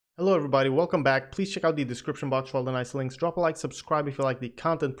Hello everybody, welcome back. Please check out the description box for all the nice links. Drop a like, subscribe if you like the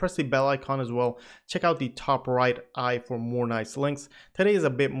content, press the bell icon as well. Check out the top right eye for more nice links. Today is a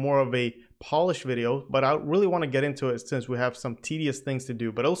bit more of a polished video, but I really want to get into it since we have some tedious things to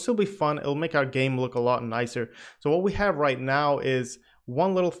do, but it'll still be fun. It'll make our game look a lot nicer. So what we have right now is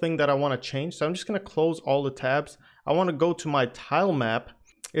one little thing that I want to change. So I'm just going to close all the tabs. I want to go to my tile map.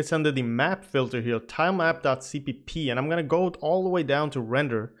 It's under the map filter here, tilemap.cpp, and I'm going to go all the way down to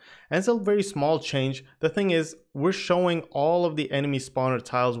render. And it's a very small change. The thing is, we're showing all of the enemy spawner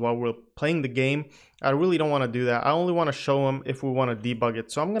tiles while we're playing the game. I really don't want to do that. I only want to show them if we want to debug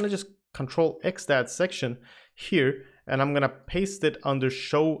it. So I'm going to just Control X that section here, and I'm going to paste it under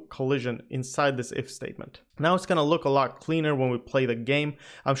show collision inside this if statement. Now it's going to look a lot cleaner when we play the game.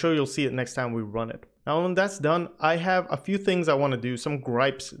 I'm sure you'll see it next time we run it. Now when that's done, I have a few things I want to do, some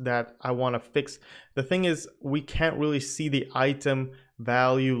gripes that I want to fix. The thing is, we can't really see the item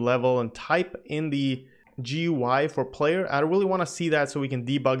value, level, and type in the GUI for player. I really want to see that so we can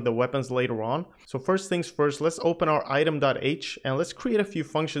debug the weapons later on. So first things first, let's open our item.h and let's create a few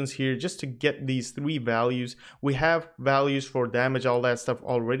functions here just to get these three values. We have values for damage, all that stuff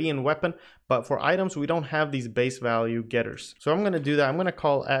already in weapon, but for items we don't have these base value getters. So I'm going to do that. I'm going to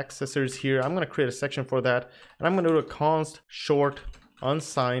call accessors here. I'm going to create a section for that, and I'm going to do a const short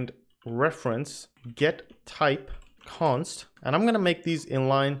unsigned reference get type const, and I'm gonna make these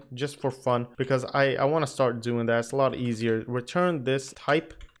inline just for fun because I want to start doing that. It's a lot easier. Return this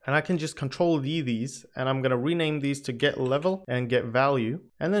type, and I can just Control D these, and I'm gonna rename these to get level and get value,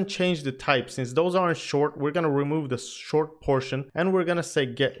 and then change the type. Since those aren't short, we're gonna remove the short portion, and we're gonna say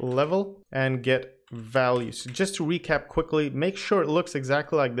get level and get value. So just to recap quickly, make sure it looks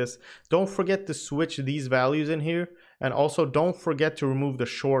exactly like this. Don't forget to switch these values in here, and also don't forget to remove the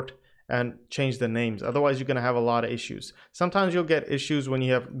short and change the names. Otherwise, you're gonna have a lot of issues. Sometimes you'll get issues when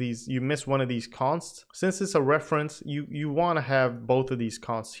you have these, you miss one of these consts. Since it's a reference, you wanna have both of these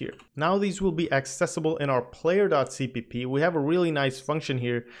consts here. Now these will be accessible in our player.cpp. We have a really nice function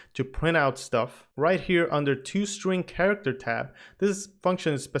here to print out stuff. Right here under toString character tab, this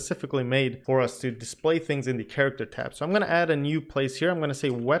function is specifically made for us to display things in the character tab. So I'm gonna add a new place here. I'm gonna say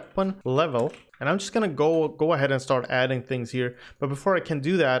weapon level, and I'm just gonna go ahead and start adding things here. But before I can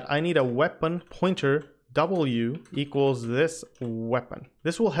do that, I need a weapon pointer W equals this weapon.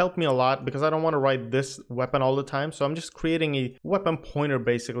 This will help me a lot because I don't want to write this weapon all the time. So I'm just creating a weapon pointer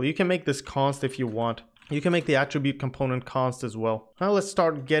basically. You can make this const if you want. You can make the attribute component const as well. Now let's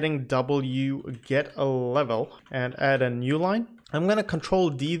start getting W get a level and add a new line. I'm going to Control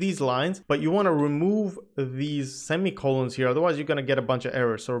D these lines, but you want to remove these semicolons here. Otherwise, you're going to get a bunch of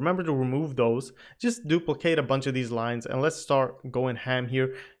errors. So remember to remove those. Just duplicate a bunch of these lines, and let's start going ham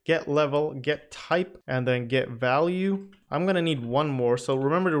here. Get level, get type, and then get value. I'm going to need one more. So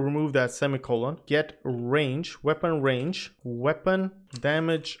remember to remove that semicolon. Get range, weapon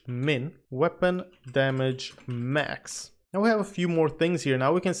damage min, weapon damage max. Now we have a few more things here.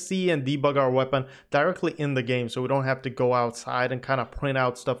 Now we can see and debug our weapon directly in the game, so we don't have to go outside and kind of print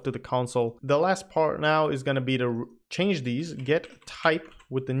out stuff to the console. The last part now is going to be to change these, get type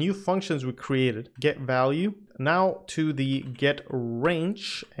with the new functions we created, get value, now to the get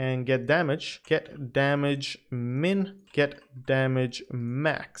range and get damage min, get damage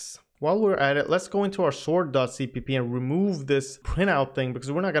max. While we're at it, let's go into our sword.cpp and remove this printout thing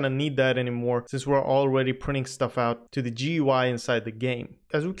because we're not going to need that anymore since we're already printing stuff out to the GUI inside the game.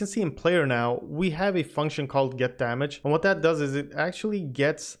 As we can see in player now, we have a function called get damage, and what that does is it actually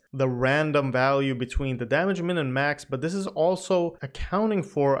gets the random value between the damage min and max, but this is also accounting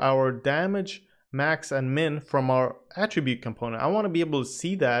for our damage max and min from our attribute component. I want to be able to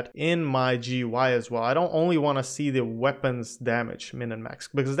see that in my GUI as well. I don't only want to see the weapons damage min and max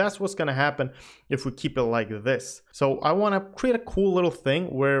because that's what's going to happen if we keep it like this. So I want to create a cool little thing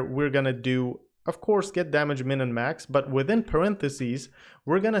where we're going to do, of course, get damage min and max, but within parentheses,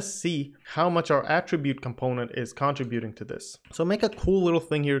 we're going to see how much our attribute component is contributing to this. So make a cool little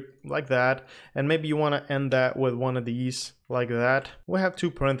thing here like that, and maybe you want to end that with one of these like that. We have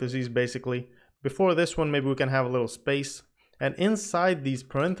two parentheses basically. Before this one, maybe we can have a little space. And inside these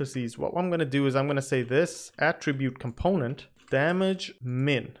parentheses, what I'm going to do is I'm going to say this attribute component damage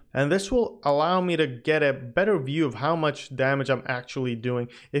min. And this will allow me to get a better view of how much damage I'm actually doing.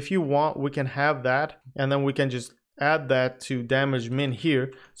 If you want, we can have that, and then we can just add that to damage min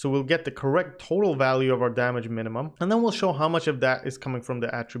here, so we'll get the correct total value of our damage minimum, and then we'll show how much of that is coming from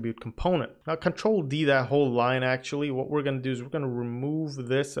the attribute component. Now control D that whole line. Actually what we're going to do is we're going to remove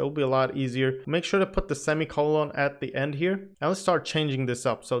this. It'll be a lot easier. Make sure to put the semicolon at the end here, and let's start changing this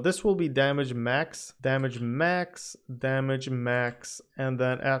up. So this will be damage max, damage max, damage max, and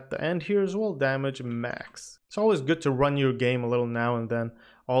then at the end here as well, damage max. It's always good to run your game a little now and then,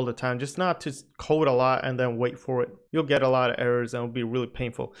 all the time, just not to code a lot and then wait for it. You'll get a lot of errors and it'll be really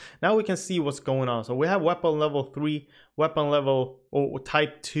painful. Now we can see what's going on. So we have weapon level 3, weapon level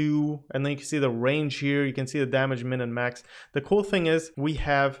type 2, and then you can see the range here. You can see the damage min and max. The cool thing is we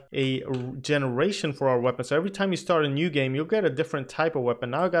have a generation for our weapon. So every time you start a new game, you'll get a different type of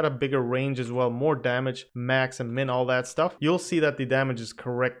weapon. Now I got a bigger range as well, more damage, max and min, all that stuff. You'll see that the damage is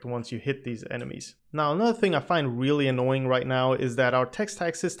correct once you hit these enemies. Now another thing I find really annoying right now is that our text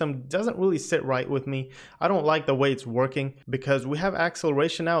tag system doesn't really sit right with me. I don't like the way it's working, because we have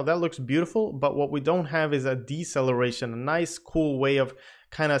acceleration now. That looks beautiful, but what we don't have is a deceleration, a nice cool way of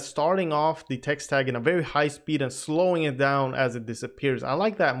kind of starting off the text tag in a very high speed and slowing it down as it disappears. I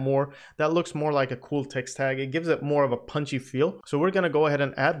like that more. That looks more like a cool text tag. It gives it more of a punchy feel. So we're going to go ahead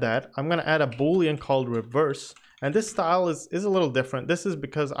and add that. I'm going to add a boolean called reverse. And this style is a little different. This is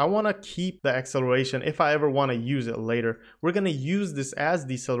because I want to keep the acceleration if I ever want to use it later. We're going to use this as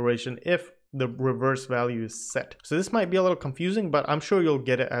deceleration if the reverse value is set. So this might be a little confusing, but I'm sure you'll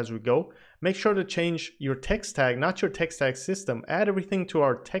get it as we go. Make sure to change your text tag, not your text tag system. Add everything to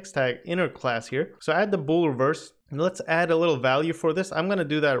our text tag inner class here. So add the bool reverse. And let's add a little value for this. I'm going to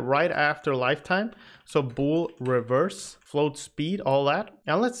do that right after lifetime. So bool reverse, float speed, all that.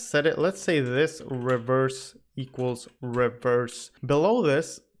 Now let's set it. Let's say this reverse equals reverse. Below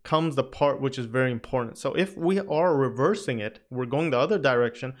this comes the part which is very important. So if we are reversing it, we're going the other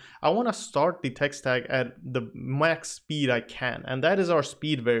direction, I want to start the text tag at the max speed I can, and that is our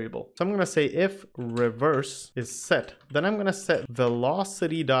speed variable. So I'm going to say if reverse is set, then I'm going to set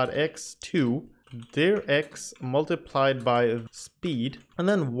velocity.x to dir x multiplied by speed, and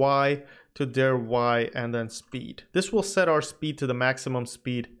then y to dir y, and then speed. This will set our speed to the maximum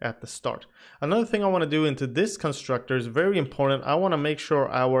speed at the start. Another thing I want to do into this constructor is very important. I want to make sure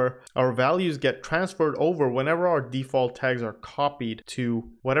our values get transferred over whenever our default tags are copied to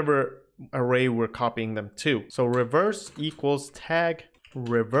whatever array we're copying them to. So reverse equals tag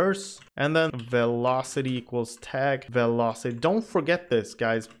reverse, and then velocity equals tag velocity. Don't forget this,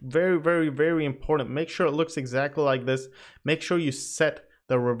 guys. Very, very, very important. Make sure it looks exactly like this. Make sure you set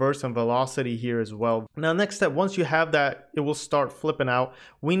the reverse and velocity here as well. Now next step, once you have that, it will start flipping out.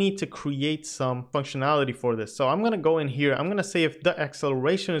 We need to create some functionality for this. So I'm going to go in here. I'm going to say if the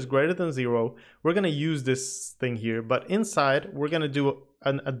acceleration is greater than 0, we're going to use this thing here. But inside, we're going to do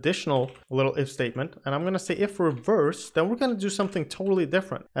an additional little if statement, and I'm going to say if reverse, then we're going to do something totally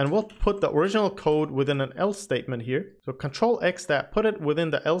different, and we'll put the original code within an else statement here. So control X that, put it within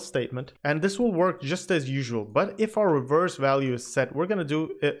the else statement, and this will work just as usual. But if our reverse value is set, we're going to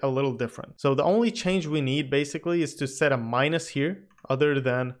do it a little different. So the only change we need basically is to set a minus here other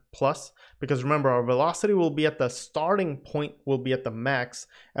than plus, because remember, our velocity will be at the starting point, will be at the max,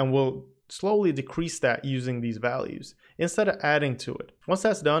 and we'll slowly decrease that using these values instead of adding to it. Once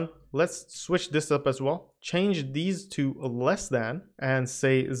that's done, let's switch this up as well. Change these to less than and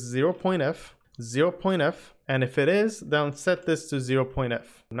say 0.f, 0.f, and if it is, then set this to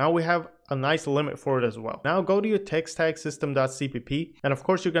 0.f. Now we have a nice limit for it as well. Now go to your text tag system.cpp, and of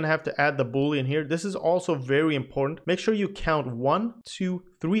course you're going to have to add the boolean here. This is also very important. Make sure you count 1, 2,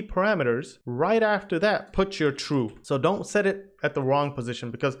 3 parameters. Right after that, put your true. So don't set it at the wrong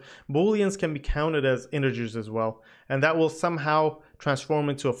position, because booleans can be counted as integers as well, and that will somehow transform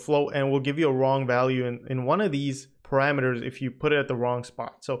into a float and will give you a wrong value in one of these parameters if you put it at the wrong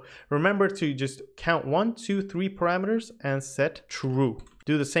spot. So remember to just count 1, 2, 3 parameters and set true.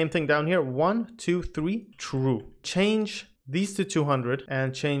 Do the same thing down here. 1, 2, 3, true. Change these to 200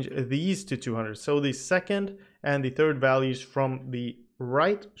 and change these to 200. So the second and the third values from the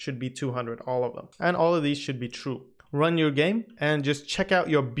right should be 200, all of them. And all of these should be true. Run your game and just check out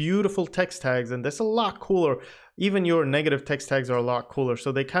your beautiful text tags, and that's a lot cooler. Even your negative text tags are a lot cooler.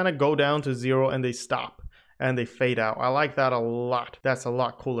 So they kind of go down to 0 and they stop and they fade out. I like that a lot. That's a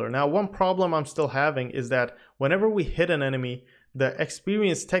lot cooler. Now, one problem I'm still having is that whenever we hit an enemy, the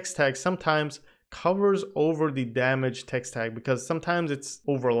experience text tag sometimes covers over the damage text tag because sometimes it's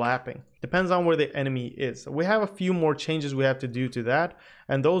overlapping. Depends on where the enemy is. We have a few more changes we have to do to that,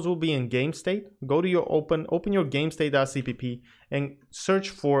 and those will be in game state. Go to your open your gamestate.cpp and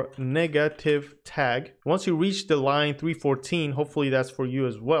search for negative tag. Once you reach the line 314, hopefully that's for you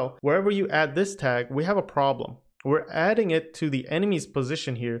as well. Wherever you add this tag, we have a problem. we're adding it to the enemy's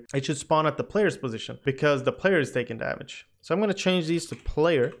position here. It should spawn at the player's position because the player is taking damage. So I'm going to change these to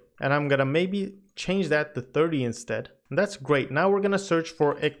player, and I'm going to maybe change that to 30 instead. And that's great. Now we're going to search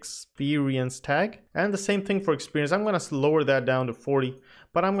for experience tag, and the same thing for experience. I'm going to lower that down to 40,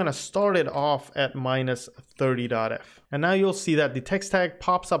 but I'm going to start it off at -30.f. And now you'll see that the text tag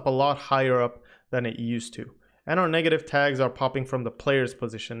pops up a lot higher up than it used to. And our negative tags are popping from the player's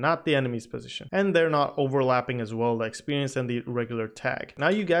position, not the enemy's position. And they're not overlapping as well, the experience and the regular tag. Now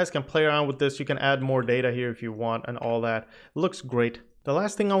you guys can play around with this. You can add more data here if you want and all that. It looks great. The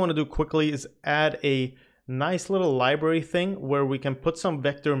last thing I want to do quickly is add a nice little library thing where we can put some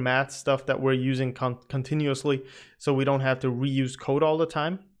vector math stuff that we're using continuously so we don't have to reuse code all the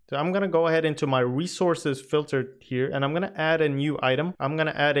time. So I'm going to go ahead into my resources filter here, and I'm going to add a new item. I'm going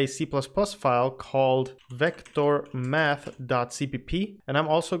to add a C++ file called vectormath.cpp, and I'm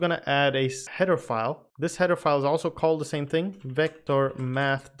also going to add a header file. This header file is also called the same thing,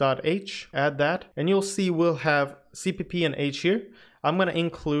 vectormath.h. Add that, and you'll see we'll have cpp and h here. I'm going to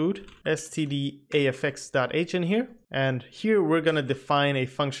include stdafx.h in here, and here we're going to define a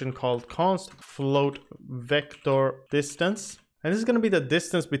function called const float vector distance. And this is going to be the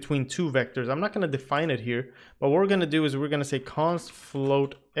distance between two vectors. I'm not going to define it here, but what we're going to do is we're going to say const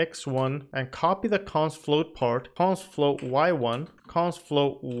float x1 and copy the const float part, const float y1, const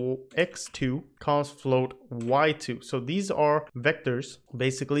float x2, const float y2. So these are vectors.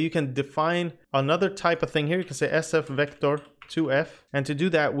 Basically, you can define another type of thing here. You can say sf vector 2f, and to do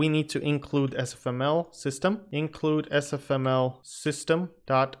that we need to include SFML system, include SFML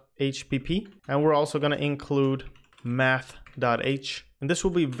system.hpp, and we're also going to include math.h, and this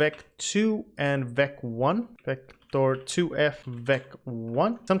will be vec2 and vec1, vector2f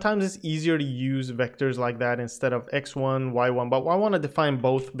vec1. Sometimes it's easier to use vectors like that instead of x1 y1, but I want to define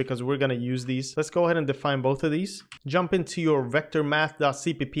both because we're going to use these. Let's go ahead and define both of these. Jump into your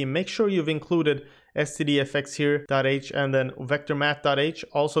vectormath.cpp, make sure you've included stdfx here .h and then vectormath.h.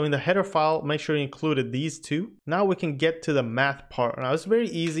 Also in the header file, make sure you included these two. Now we can get to the math part. Now it's very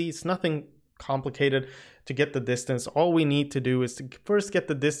easy, it's nothing complicated to get the distance. All we need to do is to first get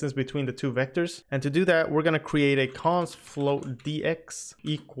the distance between the two vectors, and to do that we're going to create a const float dx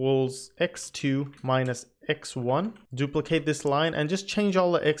equals x2 minus x1. Duplicate this line and just change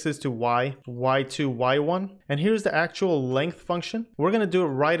all the x's to y, y2, y1. And here's the actual length function. We're going to do it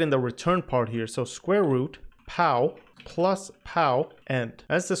right in the return part here. So square root pow plus pow end.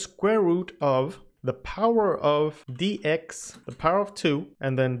 That's the square root of the power of dx, the power of 2,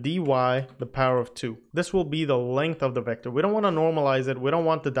 and then dy, the power of 2. This will be the length of the vector. We don't want to normalize it. We don't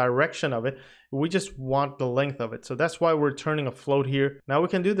want the direction of it. We just want the length of it. So that's why we're turning a float here. Now we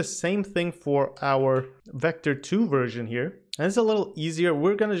can do the same thing for our vector2 version here. And it's a little easier.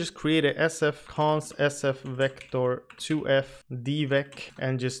 We're going to just create a sf const sf vector 2f dvec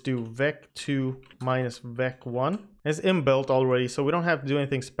and just do vec2 minus vec1. It's inbuilt already, so we don't have to do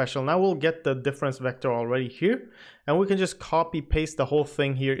anything special. Now we'll get the difference vector already here, and we can just copy paste the whole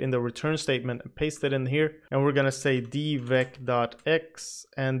thing here in the return statement and paste it in here. And we're going to say dvec.x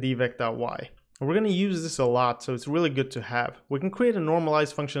and dvec.y. We're going to use this a lot, so it's really good to have. We can create a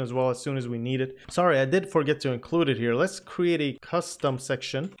normalize function as well as soon as we need it. Sorry, I did forget to include it here. Let's create a custom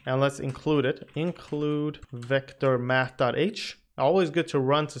section and let's include it. Include vector math.h. Always good to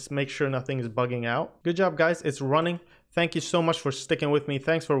run to make sure nothing is bugging out. Good job, guys. It's running. Thank you so much for sticking with me.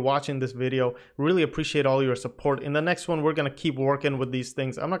 Thanks for watching this video. Really appreciate all your support. In the next one, we're going to keep working with these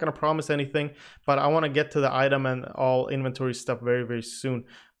things. I'm not going to promise anything, but I want to get to the item and all inventory stuff very, very soon.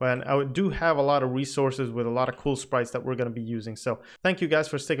 And I do have a lot of resources with a lot of cool sprites that we're going to be using. So thank you guys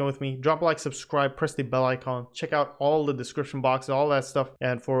for sticking with me. Drop a like, subscribe, press the bell icon. Check out all the description box, all that stuff,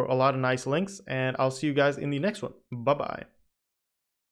 and for a lot of nice links. And I'll see you guys in the next one. Bye-bye.